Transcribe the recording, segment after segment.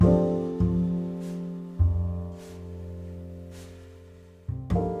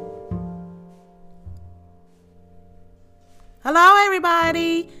Hello,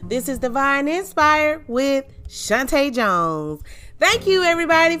 everybody. This is Divine Inspired with Shantae Jones. Thank you,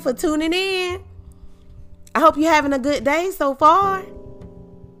 everybody, for tuning in. I hope you're having a good day so far.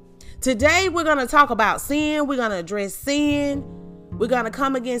 Today, we're going to talk about sin. We're going to address sin. We're going to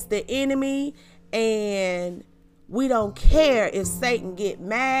come against the enemy. And we don't care if Satan get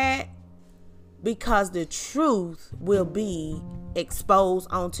mad, because the truth will be exposed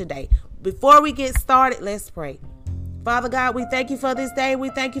on today. Before we get started, let's pray. Father God, we thank you for this day. We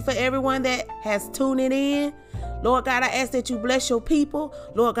thank you for everyone that has tuned in. Lord God, I ask that you bless your people.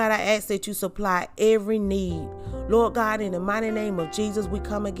 Lord God, I ask that you supply every need. Lord God, in the mighty name of Jesus, we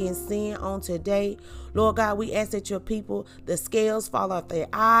come against sin on today. Lord God, we ask that your people, the scales fall off their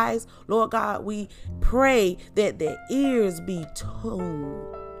eyes. Lord God, we pray that their ears be tuned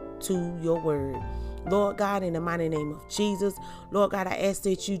to your word. Lord God, in the mighty name of Jesus, Lord God, I ask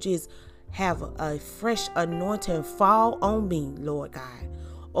that you just have a fresh anointing fall on me, Lord God.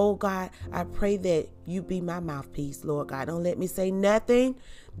 Oh God, I pray that you be my mouthpiece, Lord God. Don't let me say nothing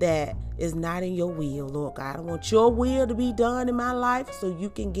that is not in your will, Lord God. I want your will to be done in my life so you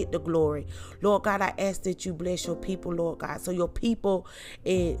can get the glory. Lord God, I ask that you bless your people, Lord God, so your people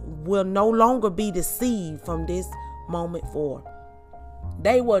will no longer be deceived from this moment forward.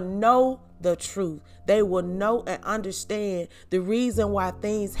 They will know the truth. They will know and understand the reason why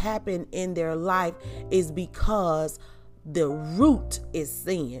things happen in their life is because the root is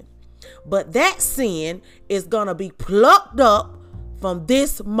sin. But that sin is going to be plucked up from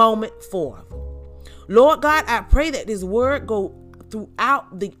this moment forth. Lord God, I pray that this word go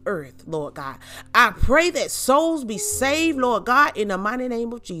throughout the earth, Lord God. I pray that souls be saved, Lord God, in the mighty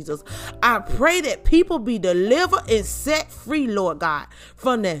name of Jesus. I pray that people be delivered and set free, Lord God,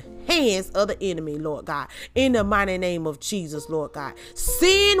 from the hands of the enemy, Lord God, in the mighty name of Jesus, Lord God.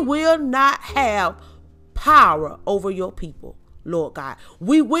 Sin will not have power over your people, Lord God.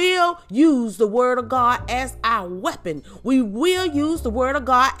 We will use the word of God as our weapon. We will use the word of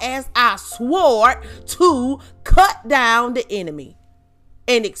God as our sword to cut down the enemy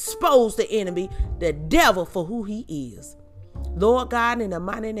and expose the enemy, the devil, for who he is. Lord God, in the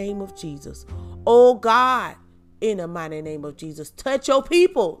mighty name of Jesus. Oh God, in the mighty name of Jesus, touch your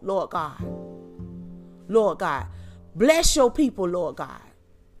people, Lord God. Lord God, bless your people, Lord God.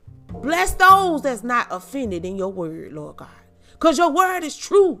 Bless those that's not offended in your word, Lord God. Because your word is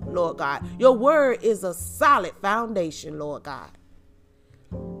true, Lord God. Your word is a solid foundation, Lord God.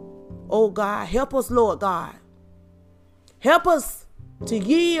 Oh God, help us, Lord God. Help us to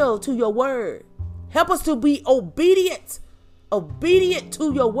yield to your word. Help us to be obedient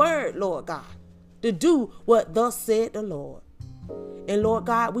to your word, Lord God. To do what thus said the Lord. And Lord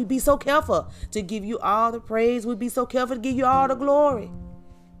God, we be so careful to give you all the praise. We be so careful to give you all the glory.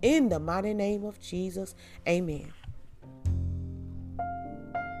 In the mighty name of Jesus, amen.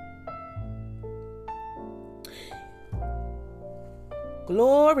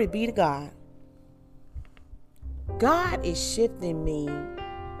 Glory be to God. God is shifting me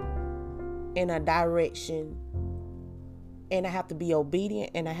in a direction, and I have to be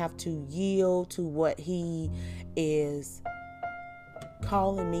obedient, and I have to yield to what he is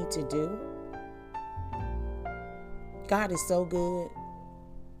calling me to do. God is so good,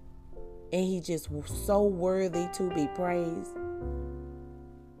 and he just so worthy to be praised.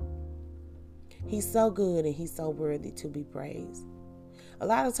 He's so good, and he's so worthy to be praised. A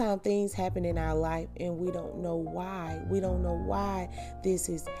lot of times things happen in our life and we don't know why. We don't know why this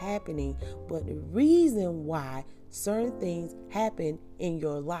is happening. But the reason why certain things happen in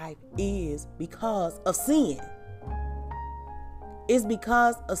your life is because of sin. It's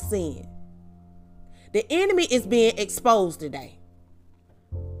because of sin. The enemy is being exposed today.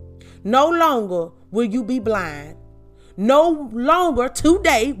 No longer will you be blind. No longer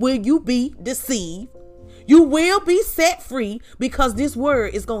today will you be deceived. You will be set free, because this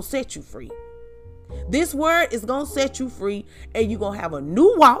word is going to set you free. This word is going to set you free, and you're going to have a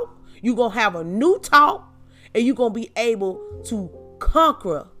new walk. You're going to have a new talk, and you're going to be able to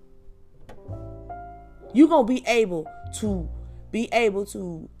conquer. You're going to be able to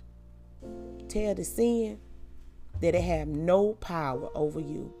tell the sin that it have no power over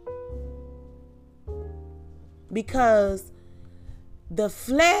you. Because the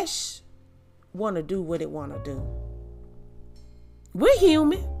flesh want to do what it want to do. We're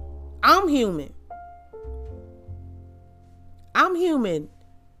human. I'm human.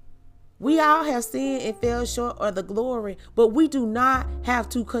 We all have sinned and fell short of the glory, but we do not have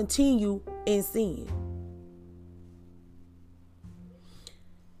to continue in sin.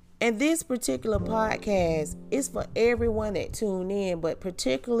 And this particular podcast is for everyone that tuned in, but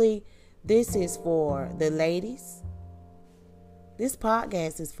particularly this is for the ladies, This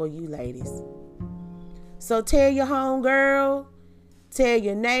podcast is for you ladies. So tell your homegirl, tell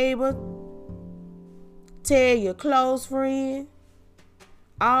your neighbor, tell your close friend,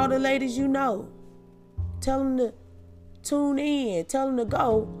 all the ladies you know. Tell them to tune in. Tell them to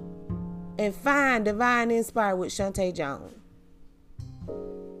go and find Divine Inspired with Shantae Jones.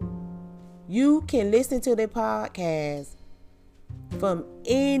 You can listen to the podcast from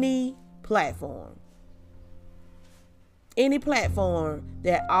any platform. Any platform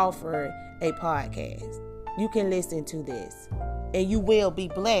that offer a podcast. You can listen to this. And you will be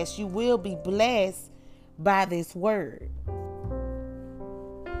blessed. You will be blessed by this word.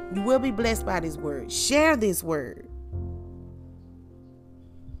 You will be blessed by this word. Share this word.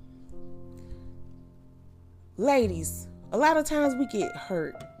 Ladies, a lot of times we get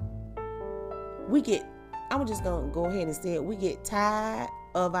hurt. I'm just going to go ahead and say it. We get tired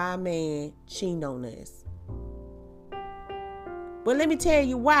of our man cheating on us. But let me tell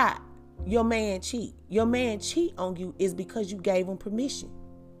you why your man cheat. Your man cheat on you is because you gave him permission.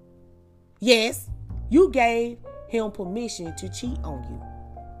 Yes, you gave him permission to cheat on you.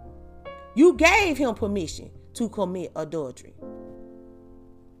 You gave him permission to commit adultery.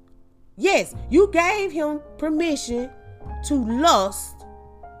 Yes, you gave him permission to lust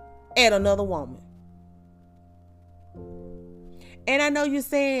at another woman. And I know you're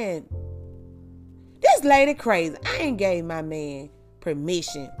saying, this lady crazy. I ain't gave my man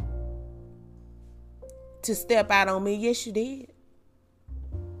permission to step out on me. Yes, you did.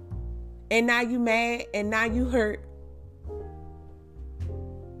 And now you mad and now you hurt.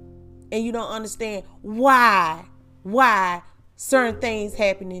 And you don't understand why certain things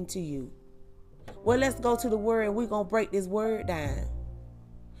happening to you. Well, let's go to the word and we're going to break this word down.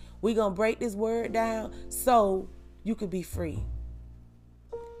 We're going to break this word down so you can be free.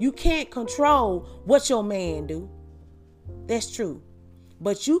 You can't control what your man do. That's true.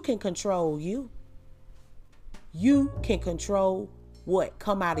 But you can control you. You can control what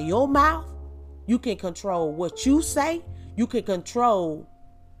come out of your mouth. You can control what you say. You can control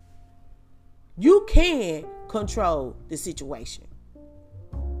the situation.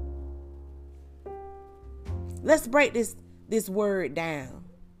 Let's break this word down.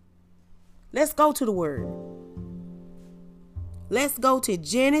 Let's go to the word. Let's go to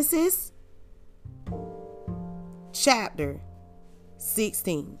Genesis chapter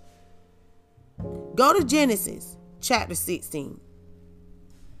 16. Go to Genesis chapter 16.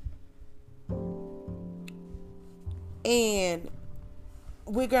 And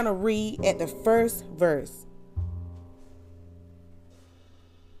we're going to read at the first verse.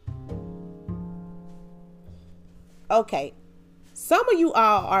 Okay. Some of you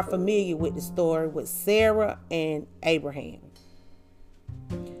all are familiar with the story with Sarah and Abraham.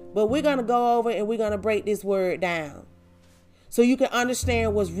 But we're going to go over and we're going to break this word down so you can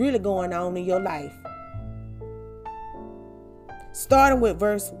understand what's really going on in your life. Starting with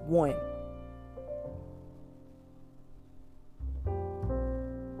verse 1.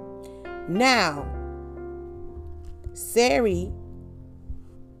 Now, Sarai,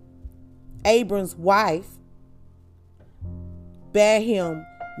 Abram's wife, bare him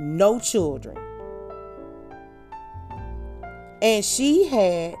no children. And she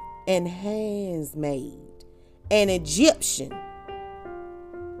had an handmaid, an Egyptian,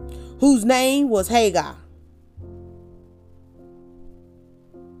 whose name was Hagar.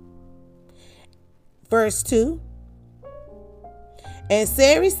 Verse 2. And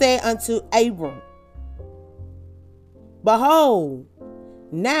Sarai said unto Abram, Behold,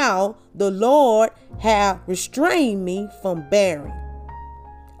 now the Lord hath restrained me from bearing.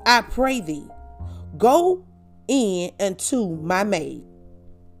 I pray thee, go in unto my maid.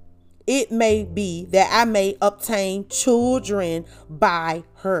 It may be that I may obtain children by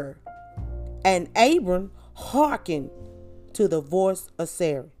her. And Abram hearkened to the voice of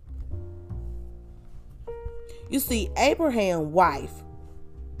Sarai. You see, Abraham's wife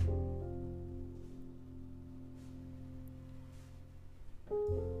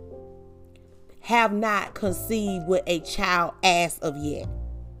have not conceived with a child as of yet.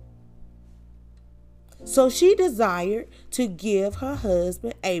 So she desired to give her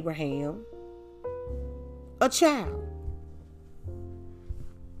husband Abraham a child.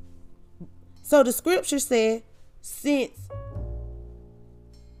 So the scripture said, since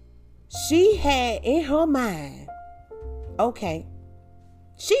she had in her mind, okay,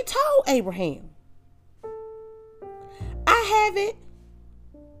 she told Abraham, I haven't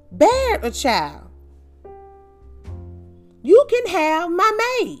bared a child. You can have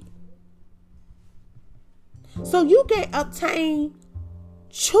my maid. So you can obtain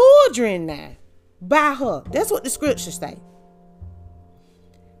children now by her. That's what the scriptures say.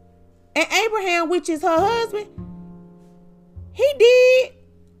 And Abraham, which is her husband, he did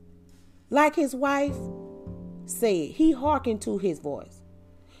like his wife said. He hearkened to his voice.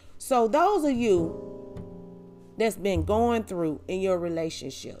 So those of you that's been going through in your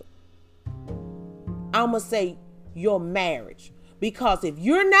relationship, I'm going to say your marriage. Because if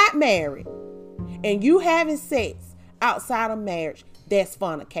you're not married and you having sex outside of marriage, that's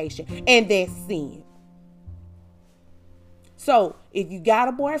fornication and that's sin. So if you got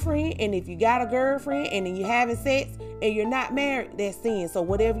a boyfriend and if you got a girlfriend and then you're having sex and you're not married, that's sin. So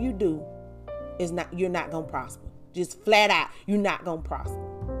whatever you do, you're not going to prosper. Just flat out, you're not going to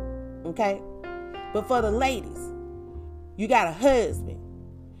prosper. Okay? But for the ladies, you got a husband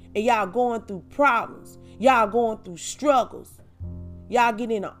and y'all going through problems. Y'all going through struggles. Y'all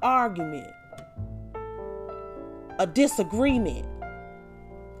get in an argument, a disagreement.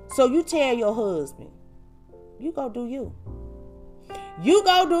 So you tell your husband, you go do you. You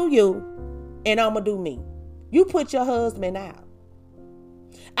go do you, and I'm going to do me. You put your husband out.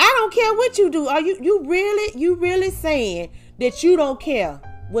 I don't care what you do. Are you really saying that you don't care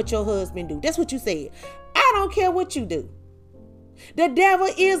what your husband do? That's what you said. I don't care what you do. The devil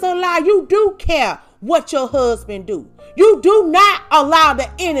is a lie. You do care what your husband do. You do not allow the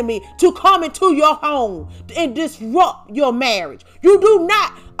enemy to come into your home and disrupt your marriage. You do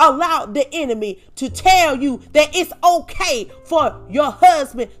not allow the enemy to tell you that it's okay for your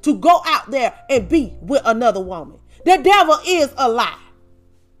husband to go out there and be with another woman. The devil is a lie.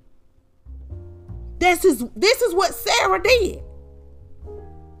 This is what Sarah did.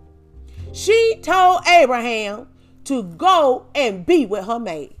 She told Abraham to go and be with her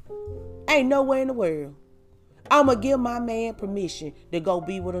maid. Ain't nowhere in the world I'm going to give my man permission to go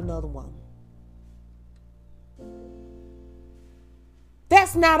be with another woman.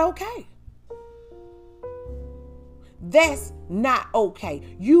 That's not okay. That's not okay.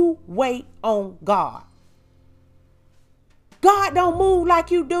 You wait on God. God don't move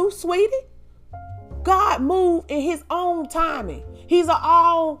like you do, sweetie. God move in his own timing. He's an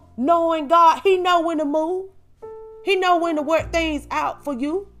all-knowing God. He know when to move. He know when to work things out for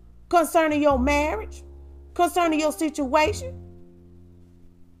you concerning your marriage, concerning your situation.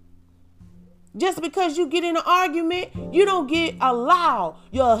 Just because you get in an argument, you don't allow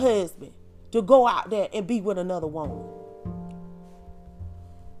your husband to go out there and be with another woman.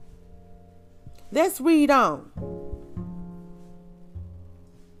 Let's read on.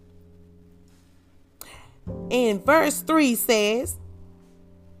 And verse 3 says,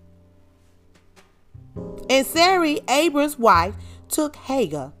 and Sarai, Abram's wife, took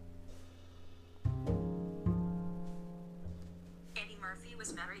Hagar. Eddie Murphy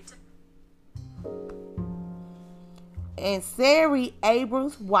was married to. And Sarai,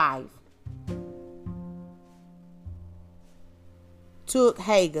 Abram's wife, took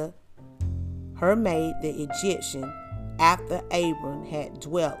Hagar, her maid, the Egyptian, after Abram had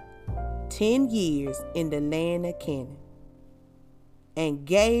dwelt 10 years in the land of Canaan, and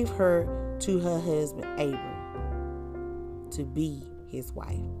gave her to her husband Abram to be his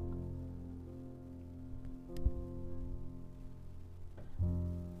wife.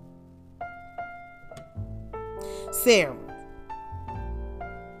 Sarah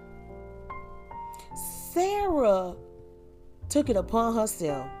took it upon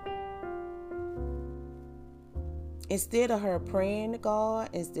herself, instead of her praying to God,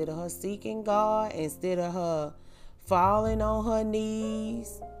 instead of her seeking God, instead of her falling on her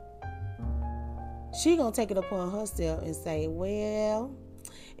knees, she gonna take it upon herself and say, well,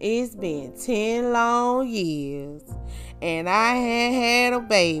 it's been 10 long years and I had a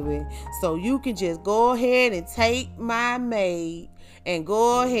baby, so you can just go ahead and take my maid and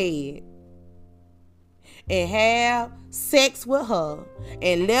go ahead and have sex with her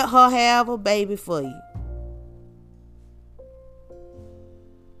and let her have a baby for you.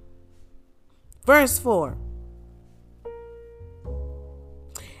 Verse 4.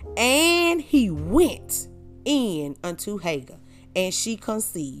 And he went in unto Hagar, and she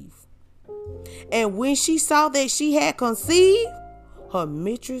conceived. And when she saw that she had conceived, her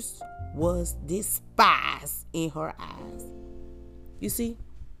mistress was despised in her eyes. You see?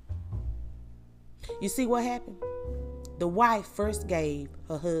 You see what happened? The wife first gave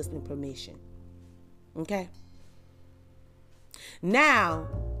her husband permission. Okay? Now,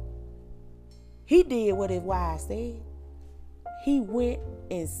 he did what his wife said. He went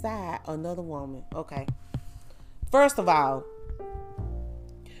inside another woman. Okay. First of all,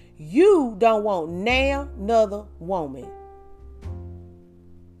 you don't want another woman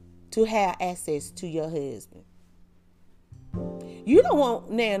to have access to your husband. You don't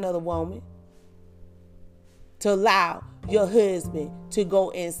want another woman to allow your husband to go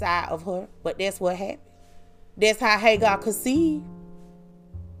inside of her. But that's what happened. That's how Hagar conceived.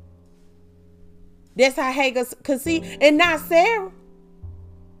 That's how Hagar conceived. And not Sarah.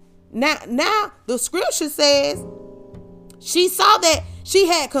 Now the scripture says she saw that she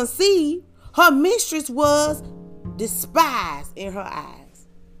had conceived. Her mistress was despised in her eyes.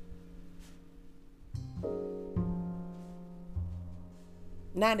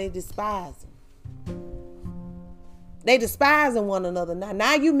 Now they despise him. They despising one another now.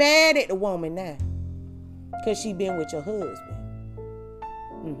 Now you mad at the woman now. Because she been with your husband.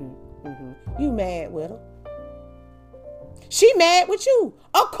 You mad with her. She mad with you.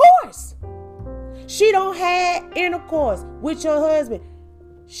 Of course. She don't have intercourse with your husband.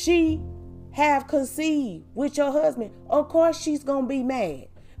 She have conceived with your husband. Of course she's going to be mad.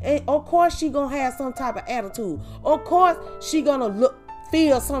 And of course she going to have some type of attitude. Of course she going to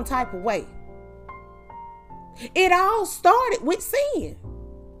feel some type of way. It all started with sin.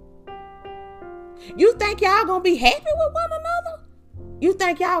 You think y'all gonna be happy with one another? You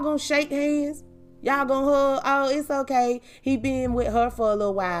think y'all gonna shake hands? Y'all gonna hug? Oh, it's okay. He been with her for a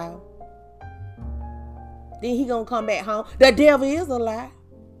little while. Then he gonna come back home. The devil is a lie.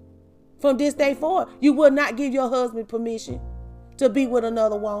 From this day forward, you will not give your husband permission to be with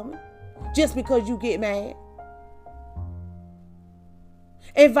another woman just because you get mad.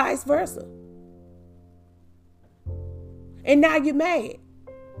 And vice versa. And now you're mad.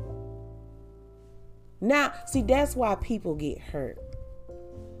 Now, see, that's why people get hurt.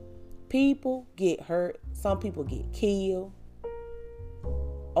 People get hurt. Some people get killed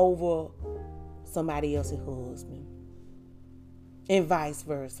over somebody else's husband. And vice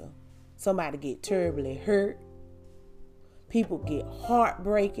versa. Somebody get terribly hurt. People get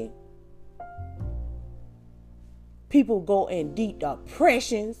heartbreaking. People go in deep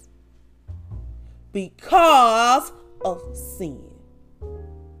depressions because of sin.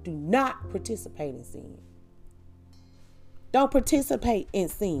 Do not participate in sin. Don't participate in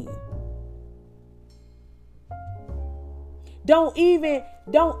sin. Don't even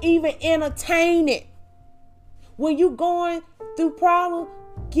entertain it. When you going through problems,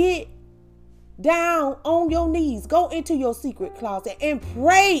 get down on your knees. Go into your secret closet and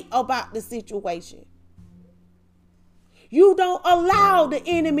pray about the situation. You don't allow the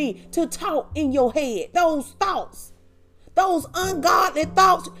enemy to talk in your head. Those thoughts. Those ungodly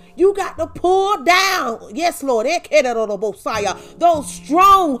thoughts, you got to pull down. Yes, Lord. Those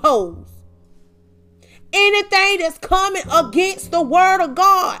strongholds. Anything that's coming against the word of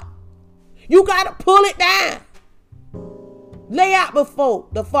God, you got to pull it down. Lay out before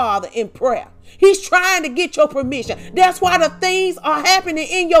the Father in prayer. He's trying to get your permission. That's why the things are happening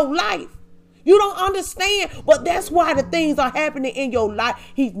in your life. You don't understand, but that's why the things are happening in your life.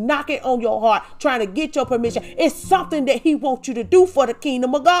 He's knocking on your heart, trying to get your permission. It's something that he wants you to do for the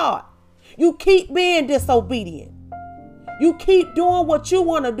kingdom of God. You keep being disobedient. You keep doing what you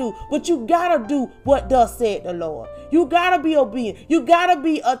want to do, but you got to do what thus said the Lord. You got to be obedient. You got to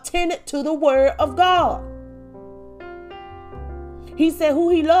be attentive to the word of God. He said who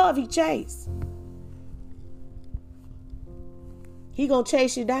he loves, he chase. He going to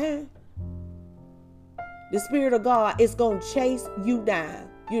chase you down. The Spirit of God is going to chase you down.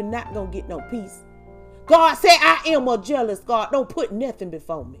 You're not going to get no peace. God said, I am a jealous God. Don't put nothing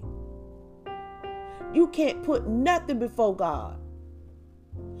before me. You can't put nothing before God.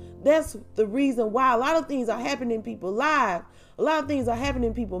 That's the reason why a lot of things are happening in people's lives. A lot of things are happening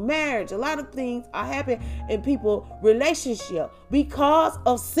in people's marriage. A lot of things are happening in people's relationship because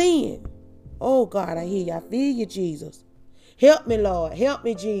of sin. Oh God, I hear you. I feel you, Jesus. Help me, Lord. Help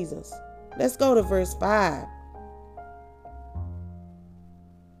me, Jesus. Let's go to verse 5.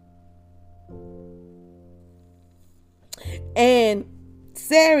 And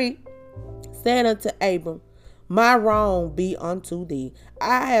Sarai said unto Abram, my wrong be unto thee.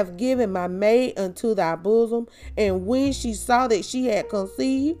 I have given my maid unto thy bosom, and when she saw that she had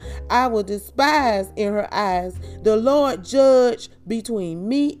conceived, I was despised in her eyes. The Lord judge between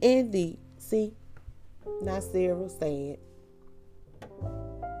me and thee. See, now Sarah said.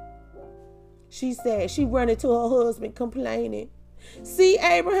 She said, she ran into her husband complaining. See,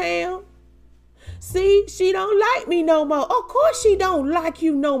 Abraham, see, she don't like me no more. Of course she don't like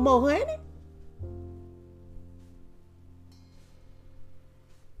you no more, honey.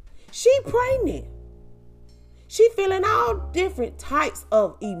 She pregnant. She feeling all different types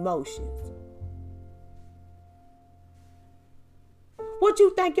of emotions. What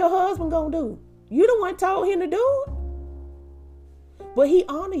you think your husband gonna do? You the one told him to do it. But he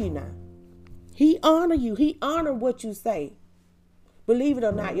honor you now. He honor you. He honor what you say. Believe it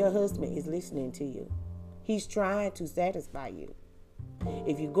or not, your husband is listening to you. He's trying to satisfy you.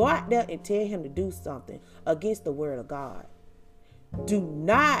 If you go out there and tell him to do something against the word of God, do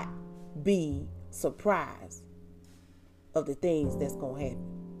not be surprised of the things that's going to happen.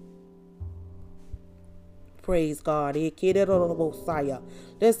 Praise God.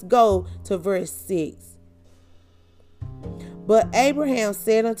 Let's go to verse 6. But Abraham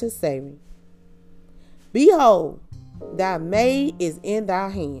said unto Sarah, Behold, thy maid is in thy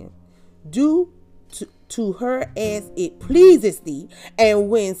hand. Do to her as it pleases thee. And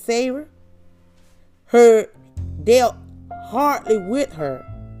when Sarah dealt hardly with her,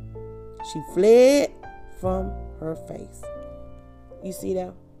 she fled from her face. You see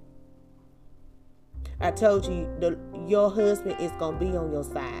that? I told you your husband is going to be on your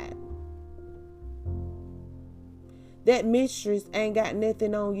side. That mistress ain't got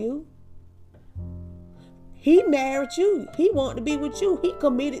nothing on you. He married you. He wanted to be with you. He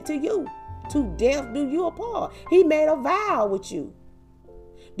committed to you. To death do you apart. He made a vow with you.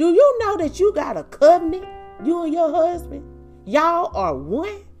 Do you know that you got a covenant? You and your husband. Y'all are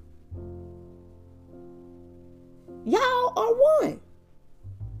one. Y'all are one.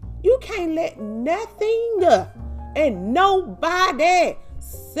 You can't let nothing and nobody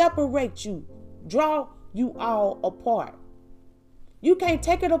separate you, draw you all apart. You can't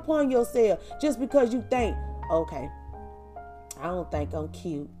take it upon yourself just because you think, okay, I don't think I'm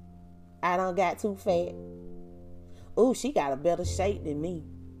cute. I done got too fat. Ooh, she got a better shape than me.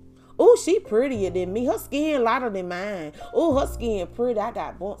 Ooh, she prettier than me. Her skin lighter than mine. Ooh, her skin pretty. I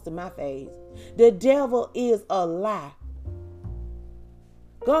got bumps in my face. The devil is a lie.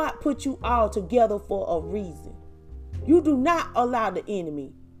 God put you all together for a reason. You do not allow the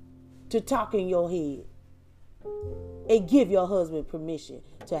enemy to talk in your head and give your husband permission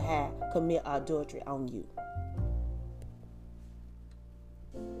to commit adultery on you.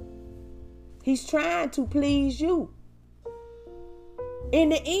 He's trying to please you. In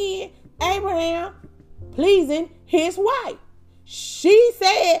the end, Abraham pleasing his wife. She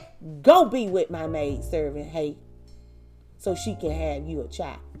said, go be with my maid servant, hey, so she can have you a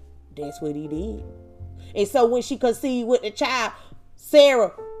child. That's what he did. And so when she conceived with the child,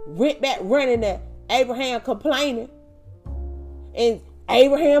 Sarah went back running to Abraham complaining. And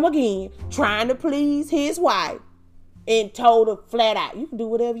Abraham again trying to please his wife. And told her flat out, you can do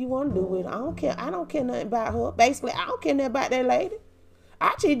whatever you want to do with her. I don't care. I don't care nothing about her. Basically, I don't care nothing about that lady.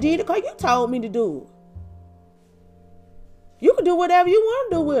 I just did it because you told me to do it. You can do whatever you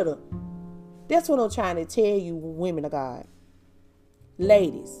want to do with her. That's what I'm trying to tell you, women of God.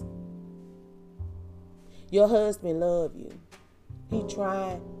 Ladies, your husband loves you. He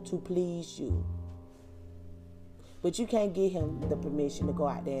trying to please you. But you can't give him the permission to go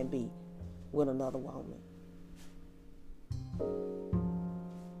out there and be with another woman.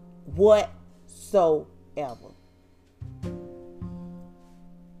 Whatsoever.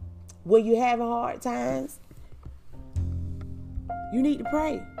 When you're having hard times, you need to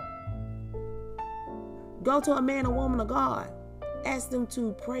pray. Go to a man or woman of God. Ask them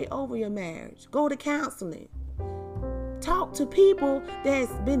to pray over your marriage. Go to counseling. Talk to people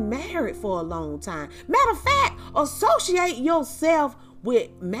that's been married for a long time. Matter of fact, associate yourself with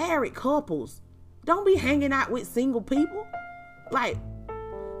married couples. Don't be hanging out with single people. Like,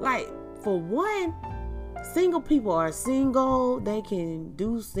 for one, single people are single. They can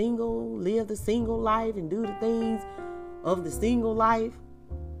live the single life and do the things of the single life.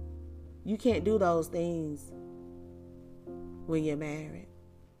 You can't do those things when you're married.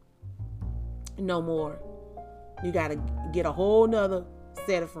 No more. You got to get a whole nother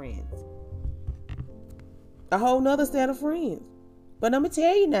set of friends. A whole nother set of friends. But I'm going to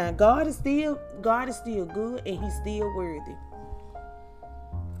tell you now, God is still good and he's still worthy.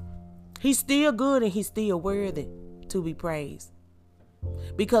 He's still good and he's still worthy to be praised.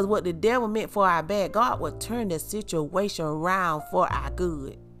 Because what the devil meant for our bad, God will turn the situation around for our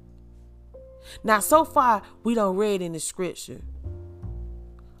good. Now, so far, we don't read in the scripture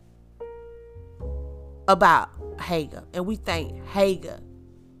about Hagar. And we think Hagar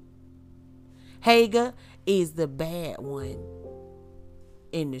is the bad one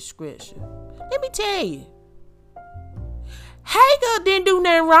in the scripture. Let me tell you, Hagar didn't do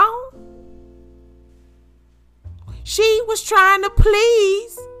nothing wrong. She was trying to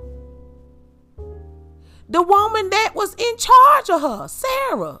please the woman that was in charge of her,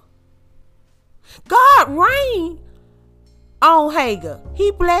 Sarah. God reigned on Hagar.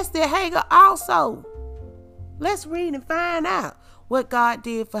 He blessed Hagar also. Let's read and find out what God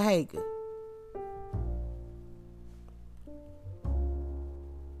did for Hagar.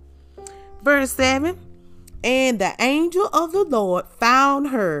 Verse 7. And the angel of the Lord found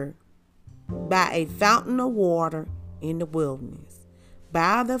her by a fountain of water in the wilderness,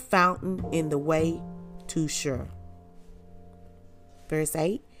 by the fountain in the way to Shur. Verse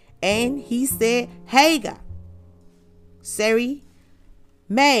 8. And he said, Hagar, Sarai,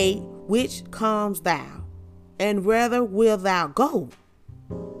 maid, which comes thou, and whither wilt thou go?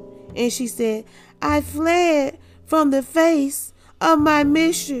 And she said, I fled from the face of my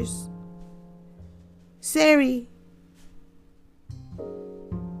mistress, Sarai.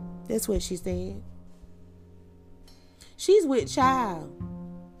 That's what she said. She's with child.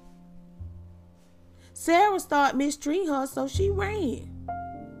 Sarah started mistreating her, so she ran.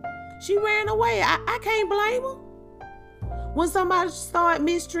 She ran away. I can't blame her. When somebody start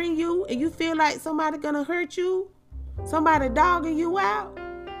mistreating you and you feel like somebody gonna hurt you, somebody dogging you out,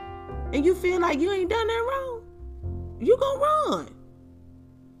 and you feel like you ain't done nothing wrong, you gonna run.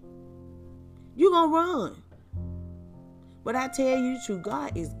 You gonna run. But I tell you the truth,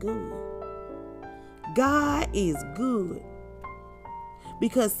 God is good. God is good.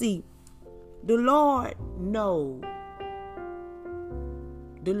 Because see, the Lord knows.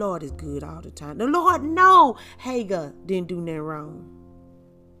 The Lord is good all the time. The Lord knows Hagar didn't do nothing wrong.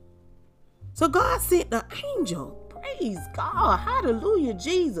 So God sent the angel. Praise God. Hallelujah,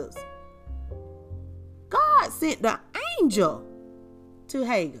 Jesus. God sent the angel to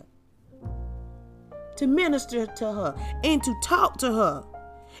Hagar to minister to her and to talk to her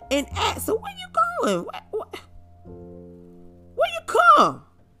and ask her, where you going? Where you come?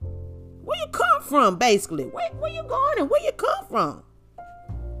 Where you come from, basically? Where you going and where you come from?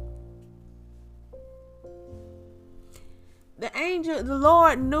 The angel, the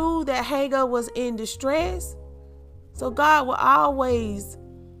Lord knew that Hagar was in distress. So God will always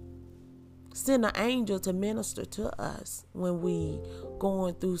send an angel to minister to us when we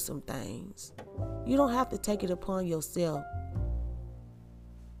going through some things. You don't have to take it upon yourself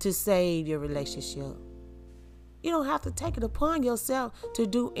to save your relationship. You don't have to take it upon yourself to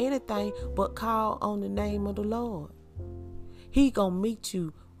do anything but call on the name of the Lord. He gonna meet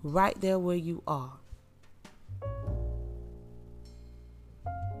you right there where you are.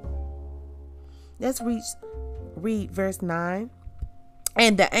 Let's read verse 9.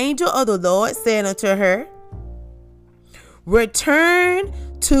 And the angel of the Lord said unto her, return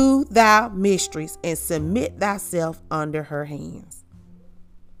to thy mistress and submit thyself under her hands.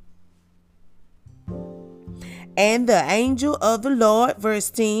 And the angel of the Lord,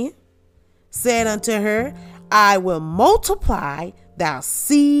 verse 10, said unto her, I will multiply thy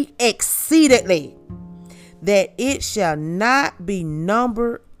seed exceedingly, that it shall not be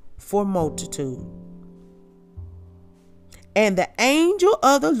numbered for multitude. And the angel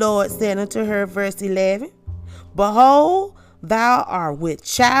of the Lord said unto her, verse 11, behold, thou art with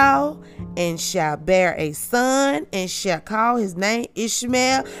child, and shalt bear a son, and shalt call his name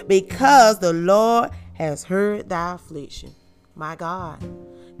Ishmael, because the Lord has heard thy affliction. My God,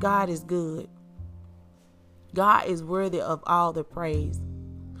 God is good. God is worthy of all the praise.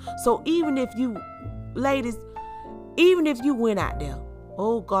 So even if you, ladies, even if you went out there,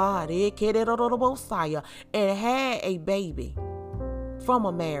 oh God, and had a baby from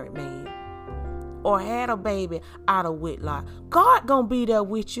a married man, or had a baby out of wedlock, God gonna be there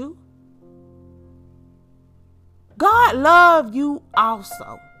with you. God love you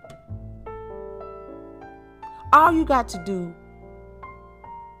also. All you got to do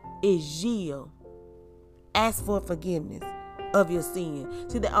is yield. Ask for forgiveness of your sin.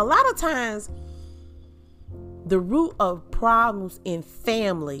 See, that a lot of times the root of problems in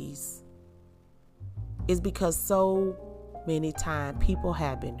families is because so many times people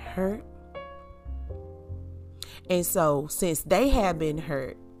have been hurt. And so since they have been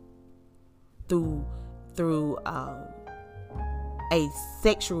hurt through a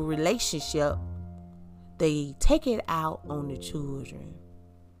sexual relationship, they take it out on the children.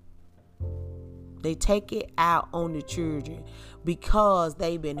 They take it out on the children because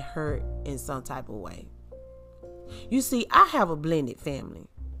they've been hurt in some type of way. You see, I have a blended family.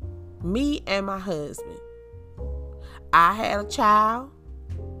 Me and my husband. I had a child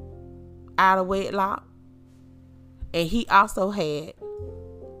out of wedlock, and he also had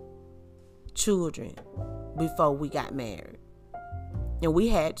children before we got married. And we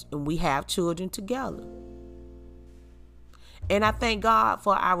have children together. And I thank God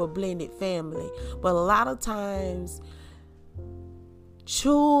for our blended family. But a lot of times,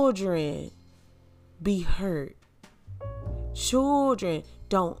 children be hurt. Children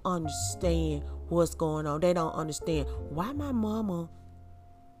don't understand what's going on. They don't understand why my mama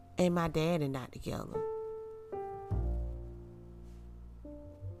and my dad are not together.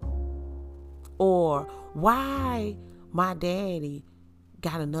 Or why my daddy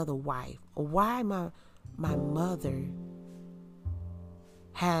got another wife, or why my mother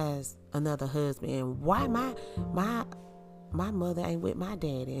has another husband, and why my mother ain't with my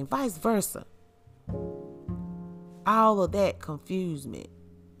daddy, and vice versa. All of that confused me.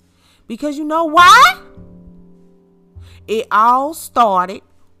 Because you know why? It all started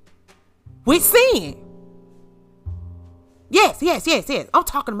with sin. Yes. I'm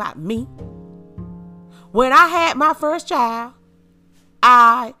talking about me. When I had my first child,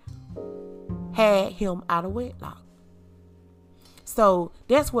 I had him out of wedlock. So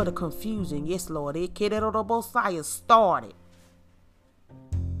that's where the confusion, yes, Lord, started.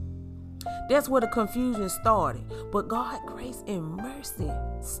 That's where the confusion started. But God, grace and mercy,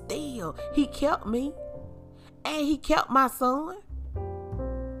 still, He kept me. And He kept my son.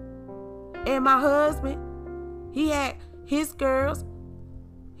 And my husband, he had his girls.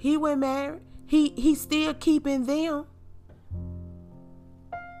 He went married. He still keeping them.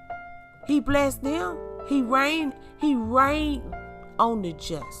 He blessed them. He reigned on the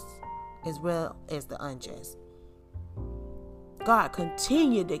just as well as the unjust. God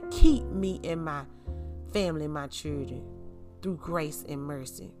continued to keep me and my family, my children, through grace and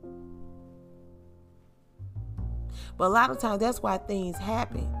mercy. But a lot of times that's why things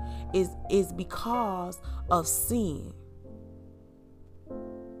happen is because of sin.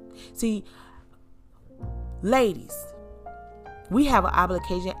 See, ladies, we have an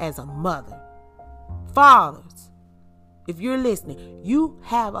obligation as a mother. Fathers, if you're listening, you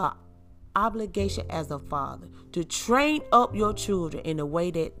have an obligation as a father to train up your children in the way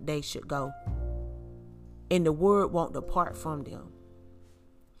that they should go. And the word won't depart from them.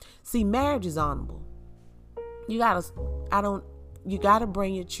 See, marriage is honorable. You gotta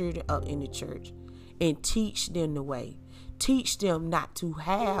bring your children up in the church and teach them the way. Teach them not to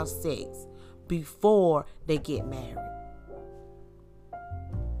have sex before they get married.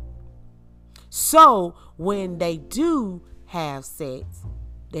 So when they do have sex,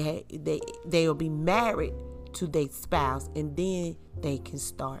 they'll be married to their spouse, and then they can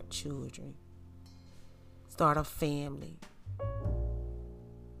start children, start a family.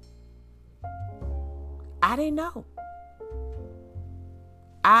 I didn't know.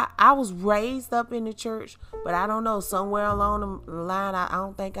 I was raised up in the church, but I don't know, somewhere along the line, I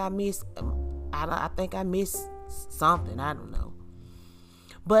don't think I missed. I think I missed something. I don't know.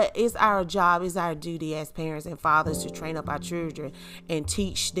 But it's our job, it's our duty as parents and fathers to train up our children and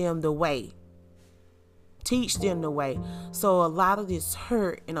teach them the way. Teach them the way. So a lot of this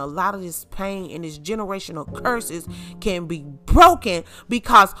hurt and a lot of this pain and this generational curses can be broken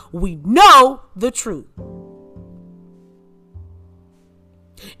because we know the truth.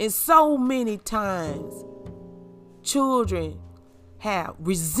 And so many times children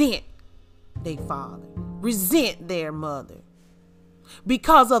resent their father, resent their mother,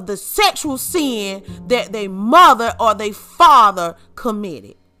 because of the sexual sin that their mother or their father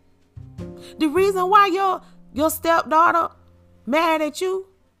committed. The reason why your stepdaughter mad at you,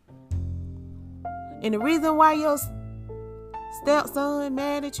 and the reason why your stepson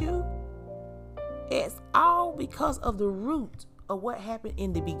mad at you, it's all because of the root of what happened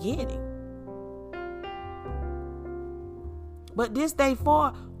in the beginning. But this day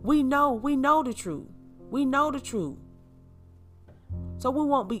forward, we know the truth. We know the truth. So we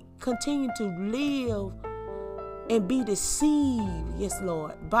won't continue to live and be deceived, yes,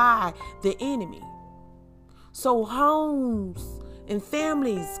 Lord, by the enemy. So homes and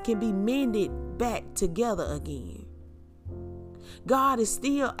families can be mended back together again. God is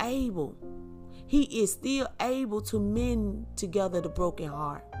still able. He is still able to mend together the broken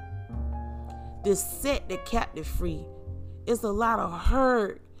heart, to set the captive free. It's a lot of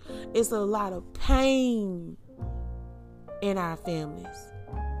hurt. It's a lot of pain in our families.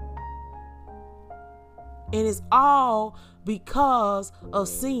 And it's all because of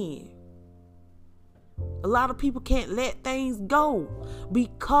sin. A lot of people can't let things go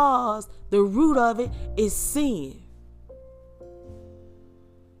because the root of it is sin.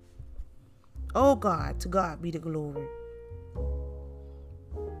 Oh God, to God be the glory.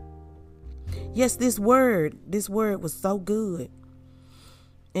 Yes, this word was so good.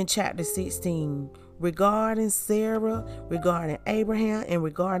 In chapter 16, regarding Sarah, regarding Abraham, and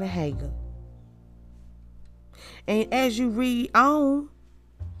regarding Hagar. And as you read on,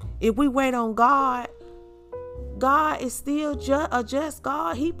 if we wait on God, God is still a just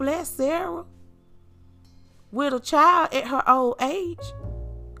God. He blessed Sarah with a child at her old age.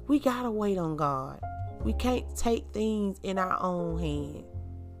 We gotta wait on God. We can't take things in our own hand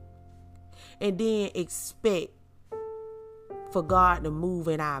and then expect for God to move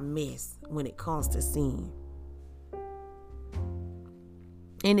in our mess when it comes to sin.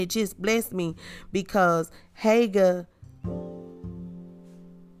 And it just blessed me because Hagar,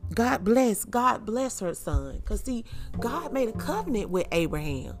 God bless her son. Because see, God made a covenant with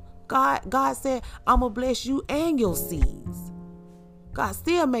Abraham. God said, I'm going to bless you and your seeds. God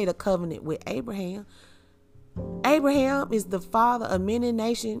still made a covenant with Abraham. Abraham is the father of many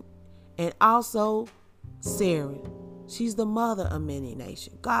nations, and also Sarah. She's the mother of many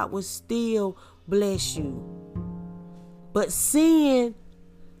nations. God will still bless you. But sin,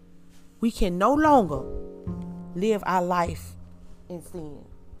 we can no longer live our life in sin.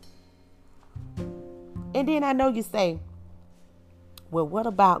 And then I know you say, well, what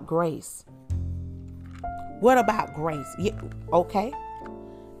about grace? What about grace? Yeah, okay.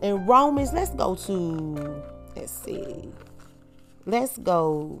 In Romans, let's go to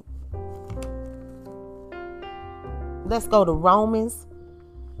Romans,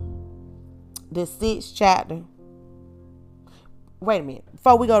 the 6th chapter. Wait a minute.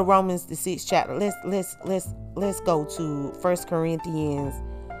 Before we go to Romans, the 6th chapter, let's go to 1 Corinthians,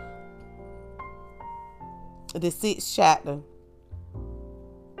 the 6th chapter,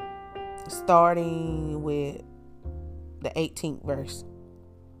 starting with the 18th verse.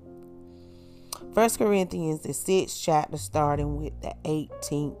 1 Corinthians, the 6th chapter, starting with the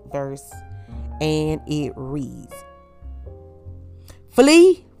 18th verse, and it reads,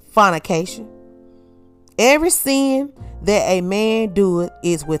 flee fornication. Every sin that a man doeth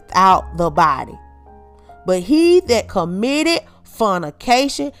is without the body, but he that committed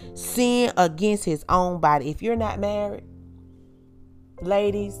fornication sin against his own body. If you're not married,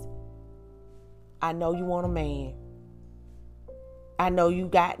 ladies, I know you want a man. I know you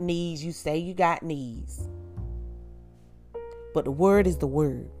got needs. You say you got needs. But the word is the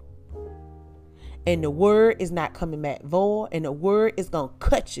word. And the word is not coming back void. And the word is going to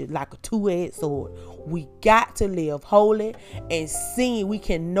cut you like a two-edged sword. We got to live holy and sin. We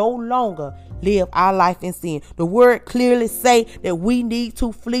can no longer live our life in sin. The word clearly say that we need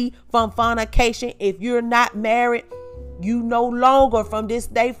to flee from fornication. If you're not married, you no longer from this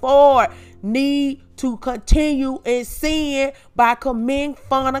day forward need to continue in sin by committing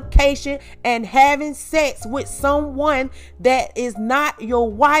fornication and having sex with someone that is not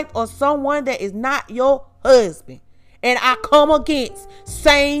your wife or someone that is not your husband. And I come against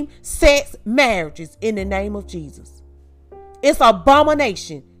same-sex marriages in the name of Jesus. It's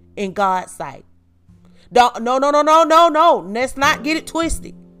abomination in God's sight. No. Let's not get it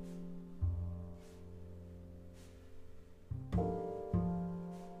twisted.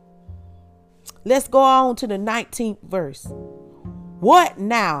 Let's go on to the 19th verse. What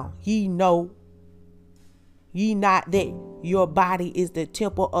now ye know ye not that your body is the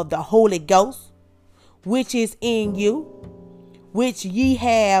temple of the Holy Ghost, which is in you, which ye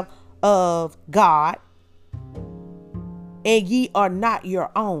have of God, and ye are not your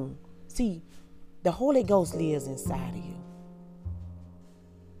own. See, the Holy Ghost lives inside of you.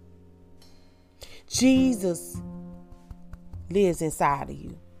 Jesus lives inside of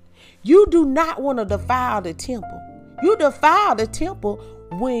you. You do not want to defile the temple. You defile the temple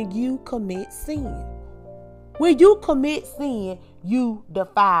when you commit sin. When you commit sin, you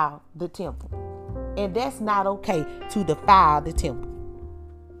defile the temple. And that's not okay to defile the temple.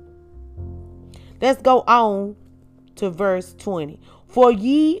 Let's go on to verse 20. For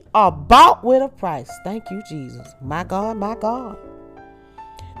ye are bought with a price. Thank you, Jesus. My God, my God.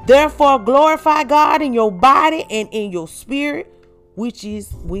 Therefore glorify God in your body and in your spirit, which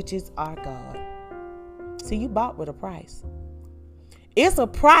is our God. See, you bought with a price. It's a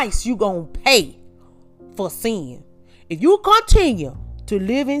price you gonna pay for sin. If you continue to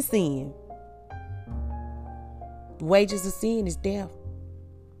live in sin, the wages of sin is death.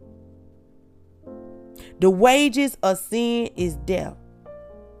 The wages of sin is death.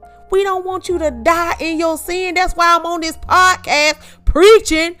 We don't want you to die in your sin. That's why I'm on this podcast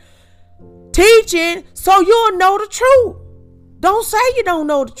preaching, teaching, so you'll know the truth. Don't say you don't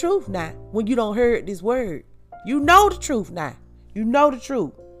know the truth now when you don't heard this word. You know the truth now. You know the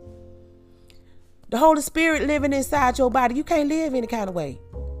truth. The Holy Spirit living inside your body. You can't live any kind of way.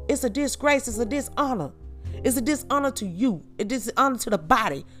 It's a disgrace. It's a dishonor. It's a dishonor to you. A dishonor to the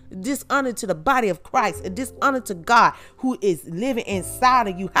body. A dishonor to the body of Christ. A dishonor to God who is living inside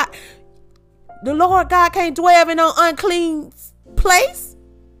of you. The Lord God can't dwell in an unclean place.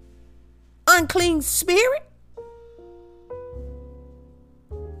 Unclean spirit.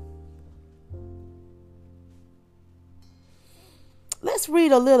 Let's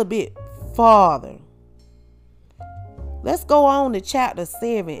read a little bit farther. Let's go on to chapter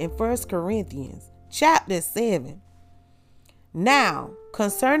 7 in 1 Corinthians. Chapter 7. Now,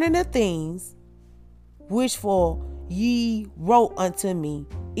 concerning the things which for ye wrote unto me,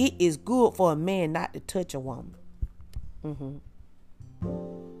 it is good for a man not to touch a woman.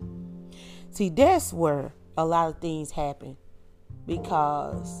 See, that's where a lot of things happen.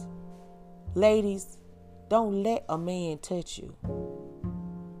 Because, ladies, don't let a man touch you.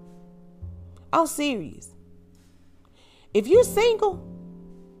 I'm serious. If you're single,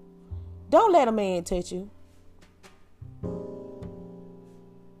 don't let a man touch you.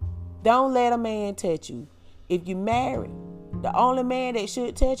 Don't let a man touch you. If you're married, the only man that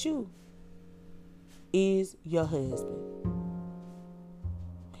should touch you is your husband.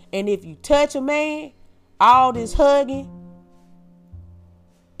 And if you touch a man, all this hugging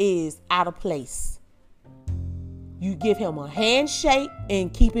is out of place. You give him a handshake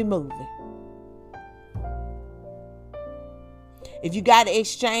and keep it moving. If you got to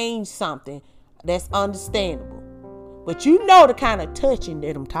exchange something, that's understandable. But you know the kind of touching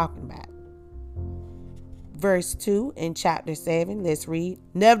that I'm talking about. Verse 2 in chapter 7, let's read.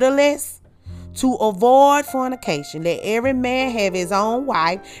 Nevertheless, to avoid fornication, let every man have his own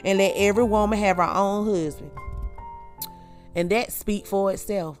wife, and let every woman have her own husband. And that speaks for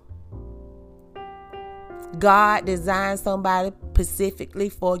itself. God designed somebody specifically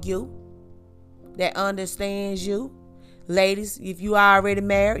for you that understands you. Ladies, if you are already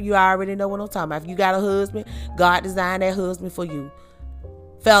married, you already know what I'm talking about. If you got a husband, God designed that husband for you.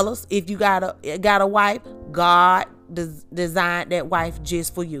 Fellas, if you got a wife, God designed that wife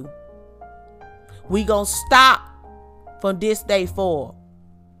just for you. We gonna stop from this day forward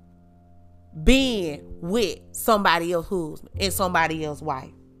being with somebody else's husband and somebody else's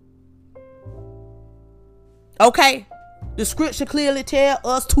wife. Okay? The scripture clearly tells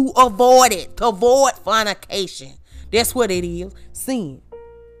us to avoid it, to avoid fornication. That's what it is. Sin.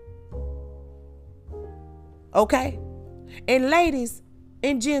 Okay? And ladies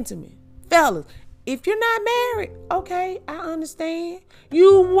and gentlemen, fellas, if you're not married, okay, I understand.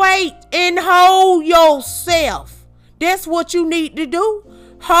 You wait and hold yourself. That's what you need to do.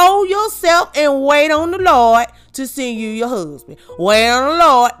 Hold yourself and wait on the Lord to send you your husband. Wait on the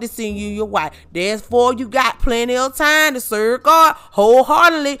Lord to send you your wife. Therefore, you got plenty of time to serve God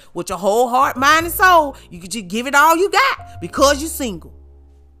wholeheartedly with your whole heart, mind, and soul. You can just give it all you got because you're single.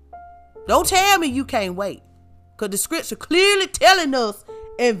 Don't tell me you can't wait. Because the scripture clearly telling us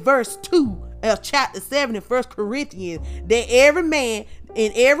in verse 2 of chapter 7 in 1 Corinthians that every man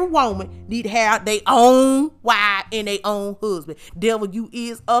and every woman need to have their own wife and their own husband. Devil, you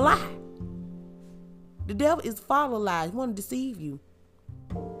is a lie. The devil is full of lies. He want to deceive you.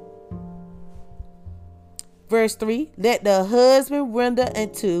 Verse 3, let the husband render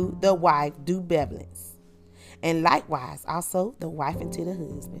unto the wife due benevolence, and likewise also the wife unto the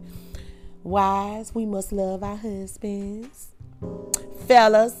husband. Wives, we must love our husbands.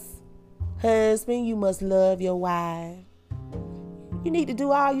 Fellas, husband, you must love your wife. You need to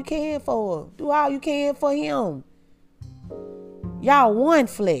do all you can for her. Do all you can for him. Y'all one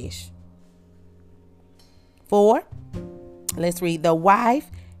flesh. 4, let's read. The wife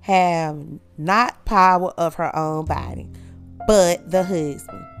have not power of her own body, but the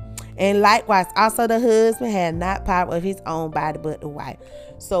husband. And likewise, also the husband had not power of his own body, but the wife.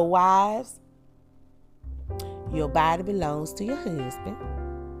 So wives, your body belongs to your husband.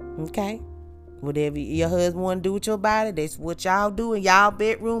 Okay? Whatever your husband want to do with your body, that's what y'all do in y'all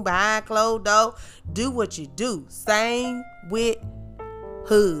bedroom, behind closed door. Do what you do. Same with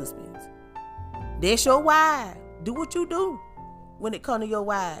husbands. That's your wife. Do what you do when it comes to your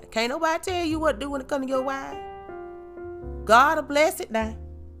wife. Can't nobody tell you what to do when it comes to your wife. God will bless it now.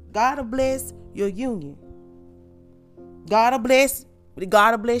 God will bless your union. God will bless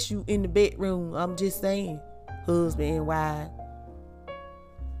you in the bedroom. I'm just saying, husband and wife.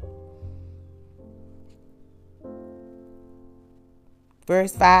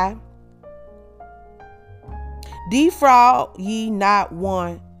 Verse 5. Defraud ye not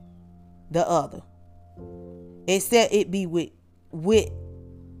one the other, except it be with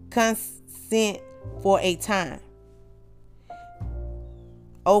consent for a time.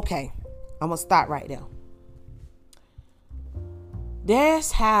 Okay, I'm gonna stop right there.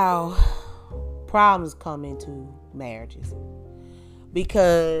 That's how problems come into marriages,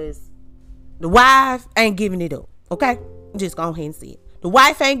 because the wife ain't giving it up. Okay, just go ahead and see it. The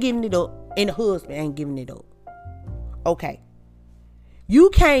wife ain't giving it up, and the husband ain't giving it up. Okay,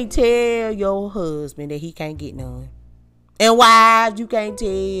 you can't tell your husband that he can't get none, and wives, you can't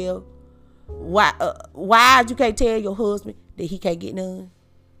tell wives, you can't tell your husband that he can't get none,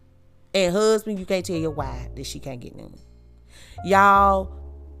 and husband, you can't tell your wife that she can't get none. Y'all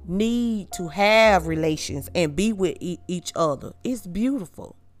need to have relations and be with each other. It's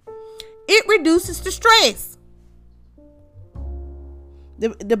beautiful. It reduces the stress.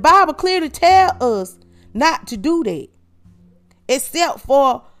 The Bible clearly tells us not to do that, except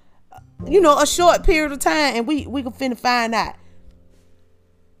for, a short period of time, and we can finna find out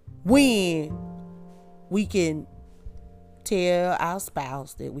when we can tell our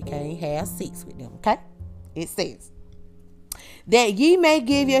spouse that we can't have sex with them. Okay, it says that ye may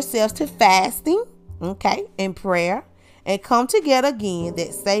give yourselves to fasting, okay, and prayer, and come together again,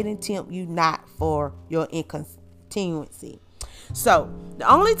 that Satan tempt you not for your incontinency. So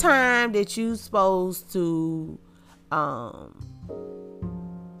the only time that you supposed to humble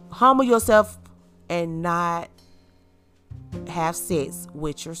yourself and not have sex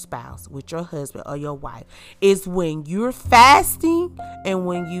with your spouse, with your husband or your wife, is when you're fasting and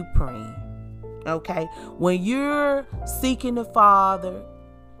when you praying. Okay, when you're seeking the Father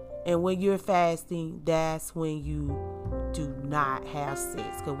and when you're fasting, that's when you do not have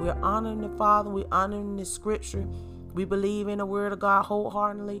sex, because we're honoring the Father, we're honoring the Scripture, we believe in the Word of God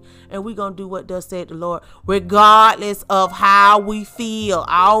wholeheartedly, and we're gonna do what thus said the Lord, regardless of how we feel.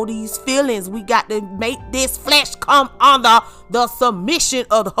 All these feelings, we got to make this flesh come under the submission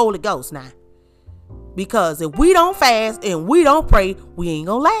of the Holy Ghost now, because if we don't fast and we don't pray, we ain't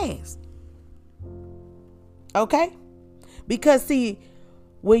gonna last. Okay, because see,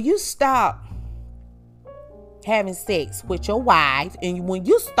 when you stop having sex with your wife and when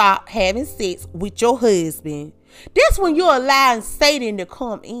you stop having sex with your husband, that's when you're allowing Satan to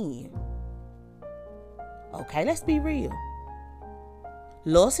come in. Okay, let's be real.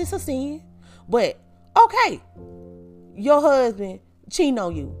 Lust is a sin, but okay, your husband cheating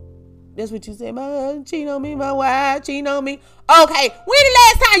on you. That's what you said. My husband cheating on me, my wife cheating on me. Okay, when the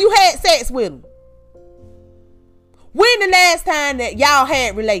last time you had sex with him? When the last time that y'all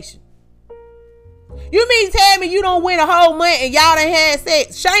had relations? You mean tell me you don't win a whole month and y'all done had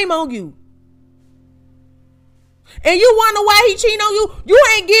sex? Shame on you. And you wonder why he cheating on you? You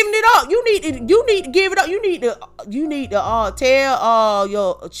ain't giving it up. You need to give it up. You need to tell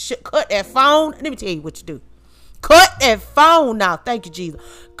your cut that phone. Let me tell you what you do. Cut that phone now. Thank you, Jesus.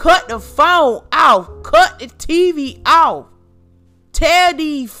 Cut the phone off. Cut the TV off. Tell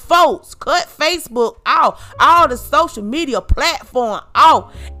these folks, cut Facebook off, all the social media platform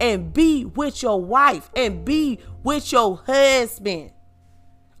off, and be with your wife and be with your husband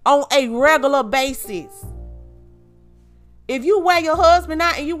on a regular basis. If you wear your husband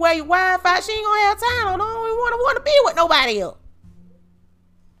out and you wear your wife out, she ain't gonna have time. I don't want to be with nobody else.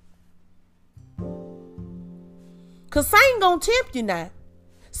 Cause Satan gonna tempt you now.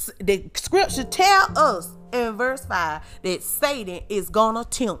 The scripture tell us in verse 5 that Satan is gonna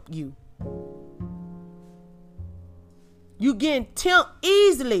tempt you. You getting tempted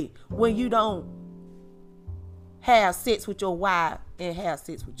easily when you don't have sex with your wife and have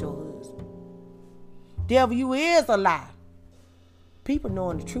sex with your husband. Devil, you is a lie. People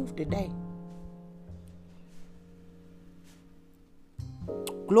knowing the truth today.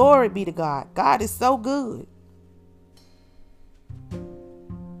 Glory be to God. God is so good.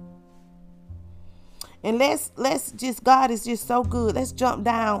 And let's just, God is just so good. Let's jump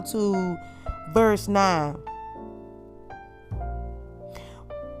down to verse 9.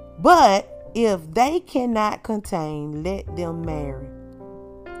 But if they cannot contain, let them marry.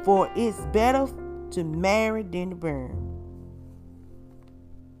 For it's better to marry than to burn.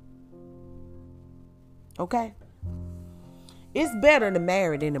 Okay? It's better to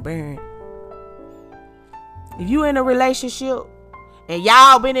marry than to burn. If you in a relationship and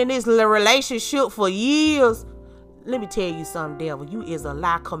y'all been in this relationship for years, let me tell you something, devil. You is a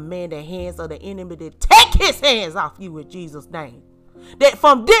lie. Command the hands of the enemy to take his hands off you in Jesus' name. That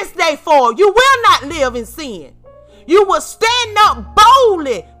from this day forward, you will not live in sin. You will stand up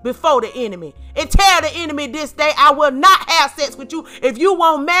boldly before the enemy and tell the enemy this day, I will not have sex with you. If you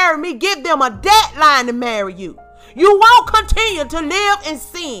won't marry me, give them a deadline to marry you. You won't continue to live in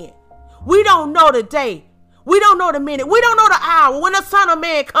sin. We don't know the day. We don't know the minute. We don't know the hour when the Son of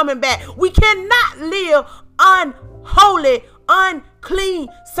Man coming back. We cannot live unholy, unclean,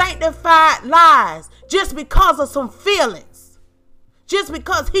 sanctified lives just because of some feelings. Just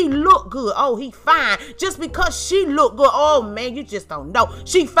because he look good. Oh, he fine. Just because she look good. Oh, man, you just don't know.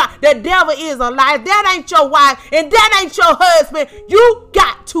 She fine. The devil is a lie. That ain't your wife and that ain't your husband. You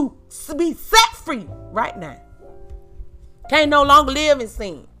got to be set free right now. Can't no longer live in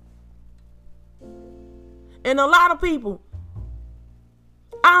sin. And a lot of people,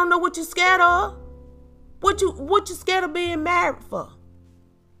 I don't know what you're scared of. What you scared of being married for?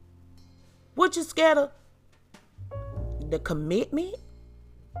 What you scared of? The commitment?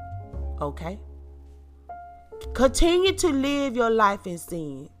 Okay. Continue to live your life in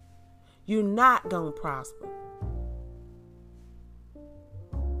sin. You're not gonna prosper.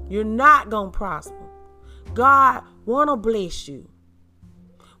 You're not going to prosper. God want to bless you.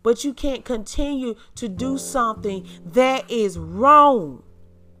 But you can't continue to do something that is wrong.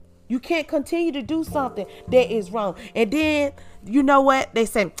 You can't continue to do something that is wrong. And then, you know what? They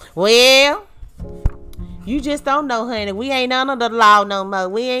say, well, you just don't know, honey. We ain't under the law no more.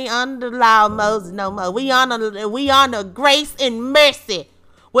 We ain't under the law of Moses no more. We honor grace and mercy.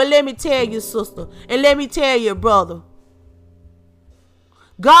 Well, let me tell you, sister, and let me tell you, brother.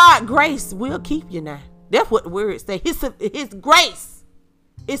 God's grace will keep you now. That's what the word says. His grace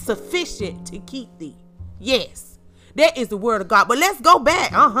is sufficient to keep thee. Yes, that is the word of God. But let's go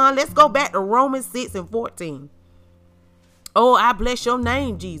back. Let's go back to Romans 6:14. Oh, I bless your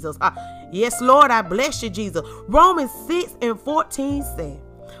name, Jesus. Yes, Lord, I bless you, Jesus. Romans 6:14 says,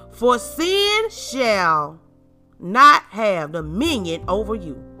 for sin shall not have dominion over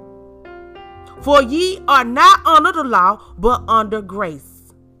you. For ye are not under the law, but under grace.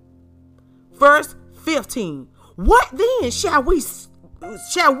 Verse 15. What then shall we sin?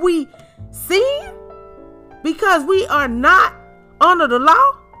 Because we are not under the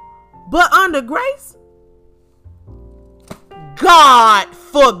law, but under grace? God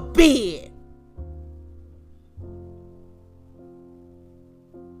forbid.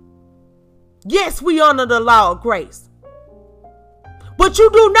 Yes, we under the law of grace. But you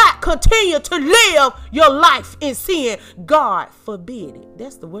do not continue to live your life in sin. God forbid it.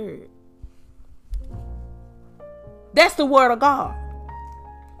 That's the word. That's the word of God.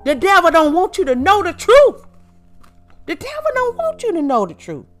 The devil don't want you to know the truth. The devil don't want you to know the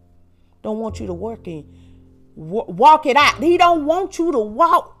truth. Don't want you to walk it out. He don't want you to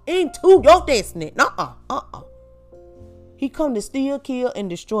walk into your destiny. He come to steal, kill, and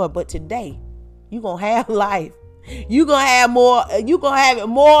destroy. But today, you're going to have life. You're going to have more. You're going to have it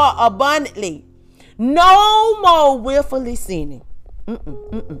more abundantly. No more willfully sinning.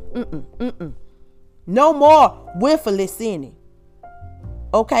 No more willfully sinning.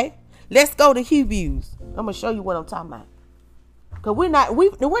 Okay? Let's go to Hebrews. I'm going to show you what I'm talking about. Because we're not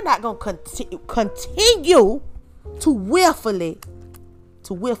going to continue to willfully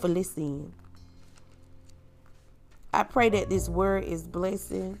sin. I pray that this word is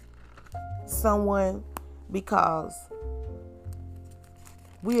blessing someone, because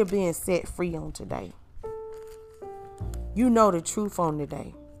we are being set free on today. You know the truth on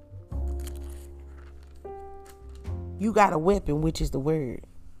today. You got a weapon, which is the word.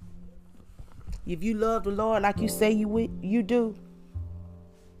 If you love the Lord like you say you do,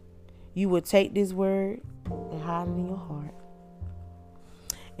 you will take this word and hide it in your heart.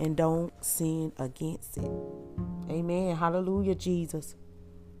 And don't sin against it. Amen. Hallelujah, Jesus.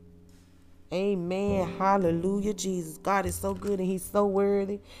 Amen. Hallelujah, Jesus. God is so good and he's so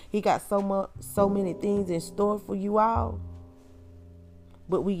worthy. He got so many things in store for you all.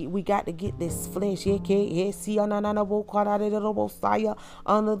 But we got to get this flesh under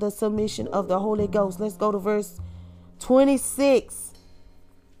the submission of the Holy Ghost. Let's go to verse 26.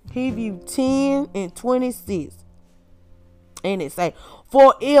 Hebrews 10:26. And it say,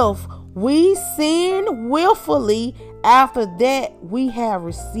 for if we sin willfully, after that we have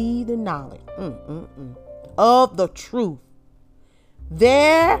received the knowledge of the truth,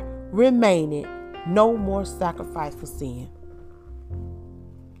 there remaineth no more sacrifice for sin.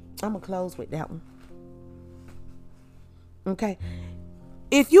 I'm going to close with that one. Okay.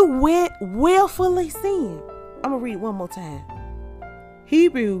 If you willfully sin, I'm going to read it one more time.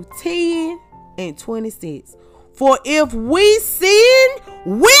 Hebrews 10:26. For if we sin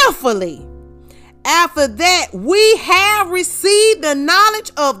willfully, after that we have received the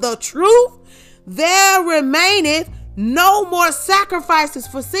knowledge of the truth, there remaineth no more sacrifices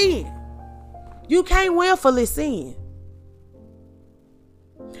for sin. You can't willfully sin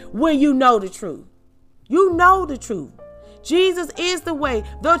when you know the truth. You know the truth. Jesus is the way,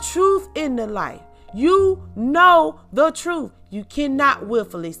 the truth, and the life. You know the truth. You cannot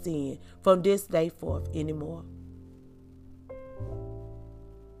willfully sin from this day forth anymore.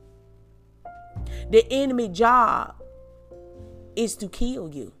 The enemy job is to kill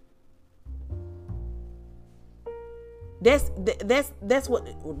you. That's what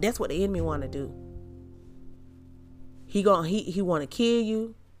the enemy want to do. He want to kill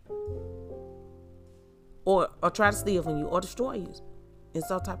you, or try to steal from you, or destroy you in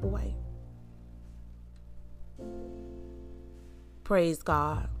some type of way. Praise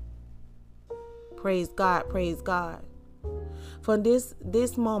God. Praise God. Praise God. From this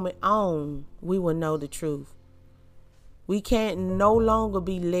moment on, we will know the truth. We can't no longer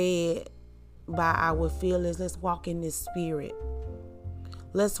be led by our feelings. Let's walk in this spirit.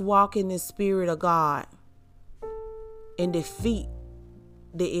 Let's walk in the spirit of God and defeat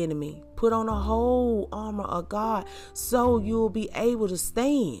the enemy. Put on the whole armor of God so you'll be able to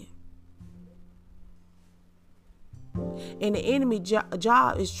stand. And the enemy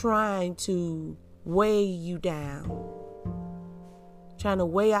job is trying to weigh you down. Trying to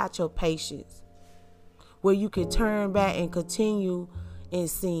weigh out your patience. Where you can turn back and continue in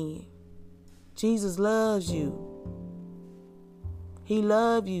sin. Jesus loves you. He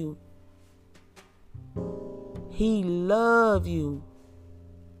loves you. He loves you.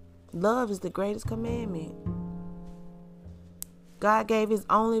 Love is the greatest commandment. God gave his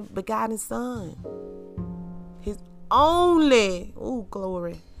only begotten son. His only,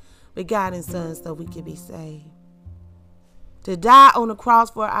 glory, begotten son so we can be saved. To die on the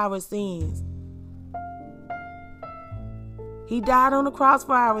cross for our sins. He died on the cross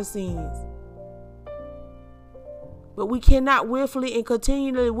for our sins. But we cannot willfully and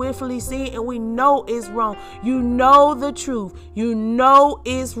continually willfully sin, and we know it's wrong. You know the truth. You know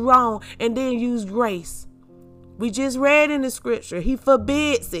it's wrong, and then use grace. We just read in the scripture, he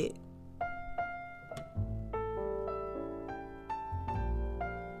forbids it.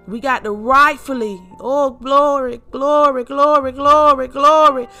 We got to rightfully, glory, glory, glory, glory,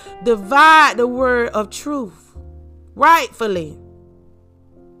 glory, divide the word of truth. Rightfully.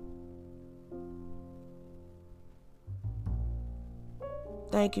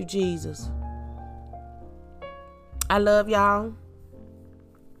 Thank you, Jesus. I love y'all.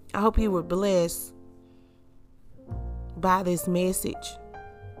 I hope you were blessed by this message.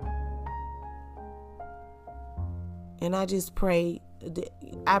 And I just pray,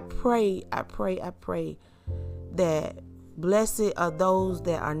 I pray that blessed are those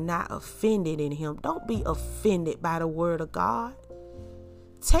that are not offended in him. Don't be offended by the word of God.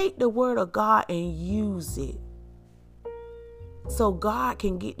 Take the word of God and use it, so God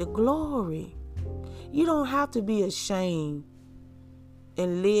can get the glory. You don't have to be ashamed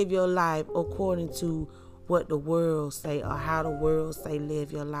and live your life according to what the world say or how the world say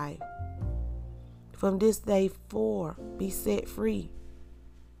live your life. From this day forth, be set free.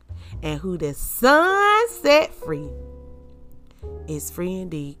 And who the Son set free is free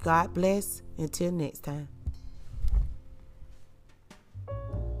indeed. God bless. Until next time.